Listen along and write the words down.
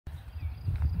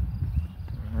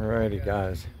Alrighty,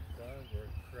 guys.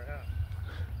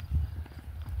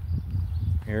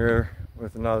 Here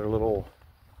with another little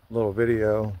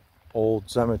video. Old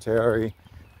cemetery.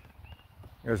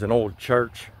 There's an old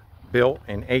church built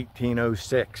in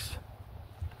 1806.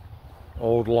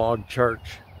 Old log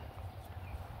church.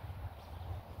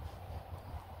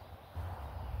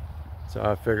 So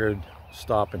I figured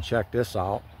stop and check this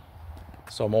out.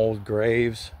 Some old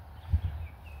graves.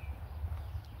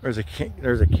 There's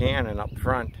a cannon up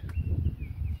front.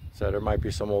 So there might be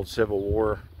some old Civil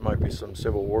War, might be some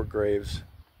Civil War graves.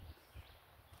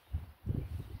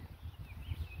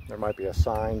 There might be a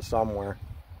sign somewhere.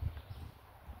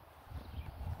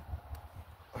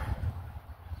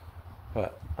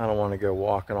 But I don't want to go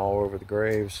walking all over the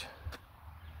graves.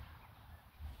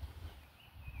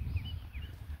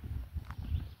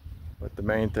 But the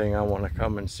main thing I want to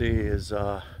come and see is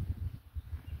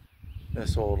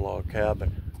this old log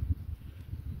cabin.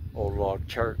 Old log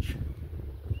church.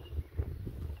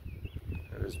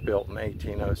 It was built in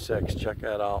 1806. Check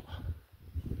that out.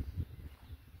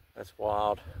 That's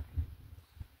wild.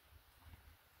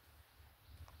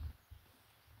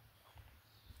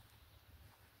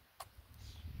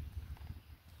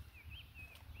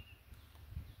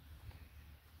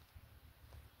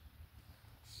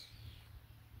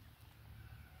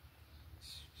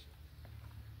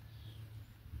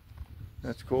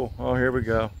 That's cool. Oh, here we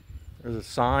go. There's a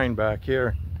sign back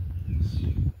here.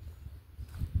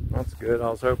 That's good.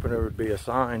 I was hoping there would be a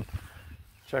sign.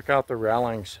 Check out the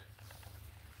railings.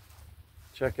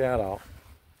 Check that out.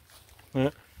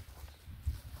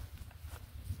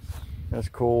 That's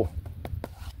cool.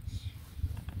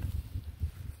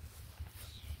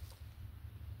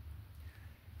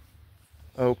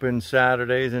 Open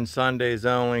Saturdays and Sundays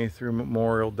only through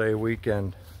Memorial Day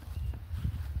weekend.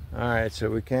 Alright, so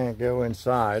we can't go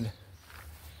inside.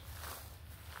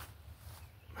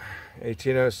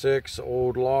 1806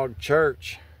 old log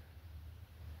church.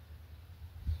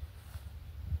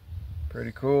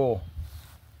 Pretty cool.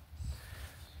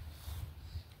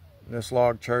 This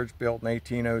log church built in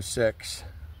 1806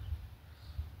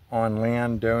 on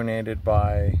land donated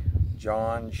by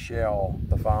John Schell,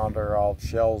 the founder of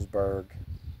Schellsburg.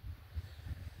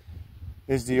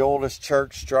 Is the oldest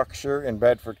church structure in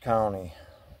Bedford County.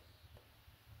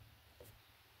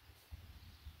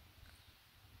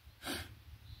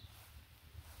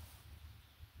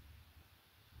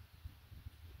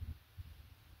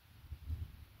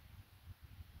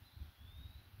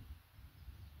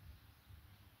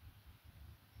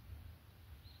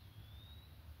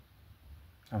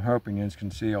 I'm hoping you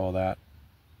can see all that.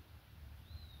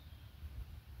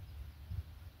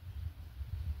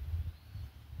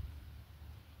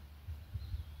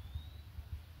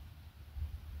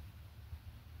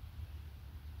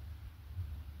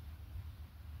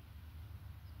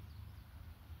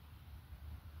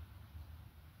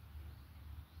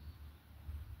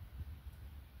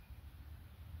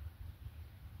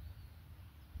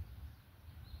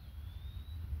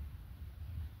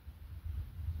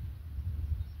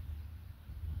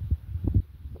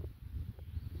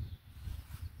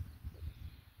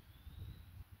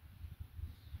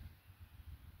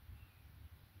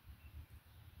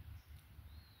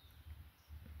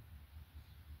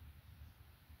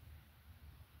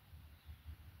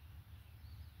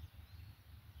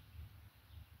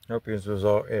 Hope you was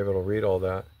able to read all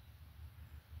that.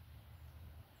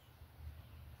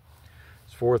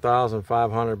 It's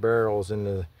 4,500 barrels in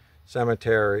the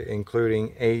cemetery,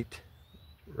 including 8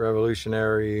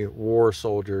 Revolutionary War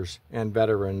soldiers and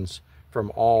veterans from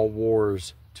all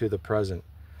wars to the present.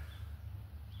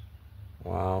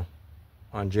 Wow.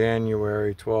 On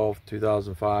January 12,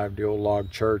 2005, the old log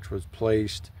church was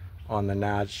placed on the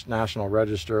National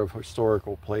Register of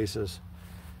Historical Places.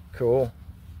 Cool.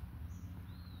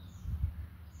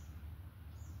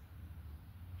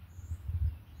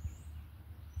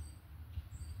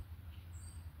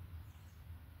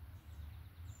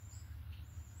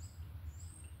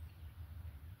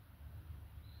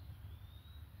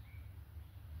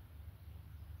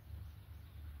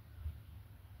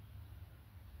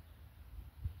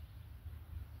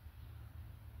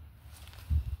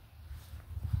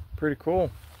 Pretty cool.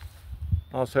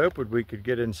 I was hoping we could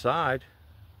get inside,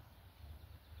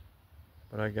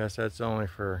 but I guess that's only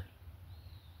for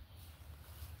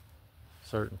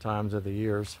certain times of the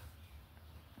years.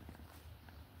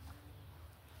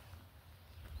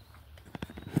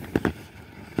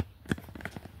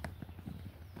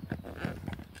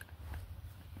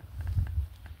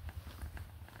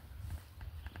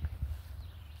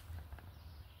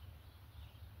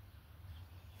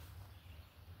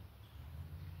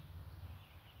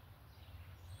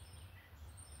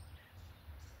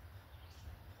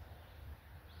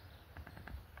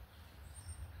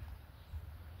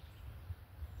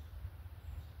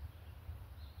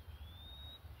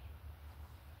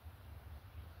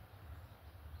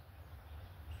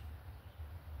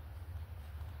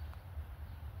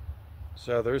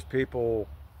 So there's people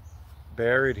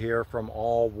buried here from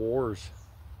all wars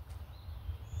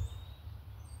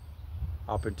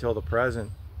up until the present,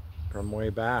 from way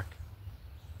back.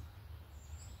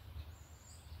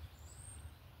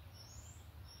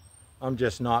 I'm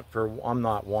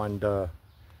not one to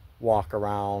walk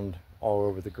around all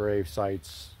over the grave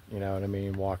sites, you know what I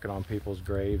mean, walking on people's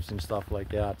graves and stuff like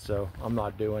that, so I'm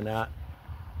not doing that.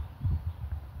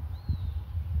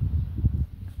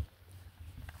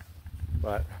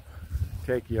 But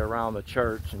take you around the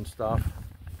church and stuff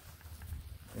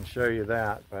and show you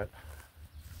that. But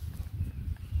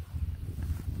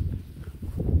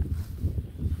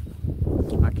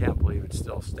I can't believe it's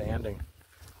still standing.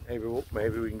 Maybe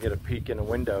we can get a peek in a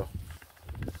window.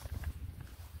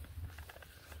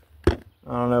 I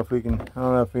don't know if we can. I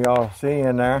don't know if we all see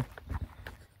in there.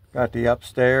 Got the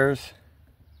upstairs.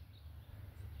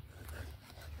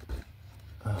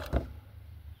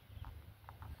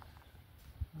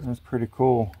 That's pretty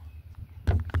cool.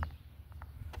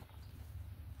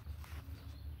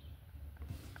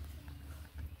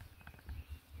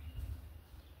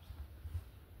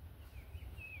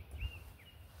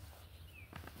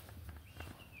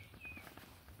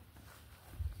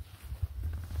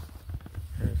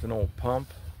 Here's an old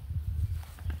pump.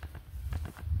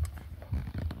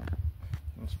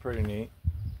 It's pretty neat.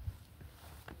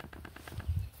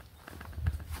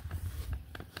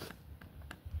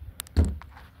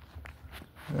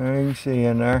 There you can see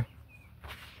in there.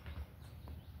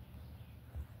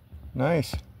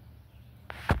 Nice.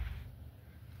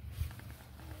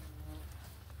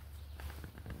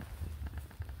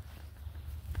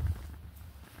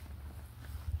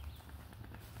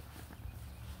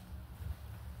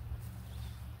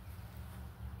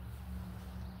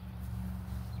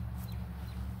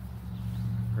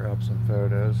 Grab some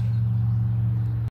photos.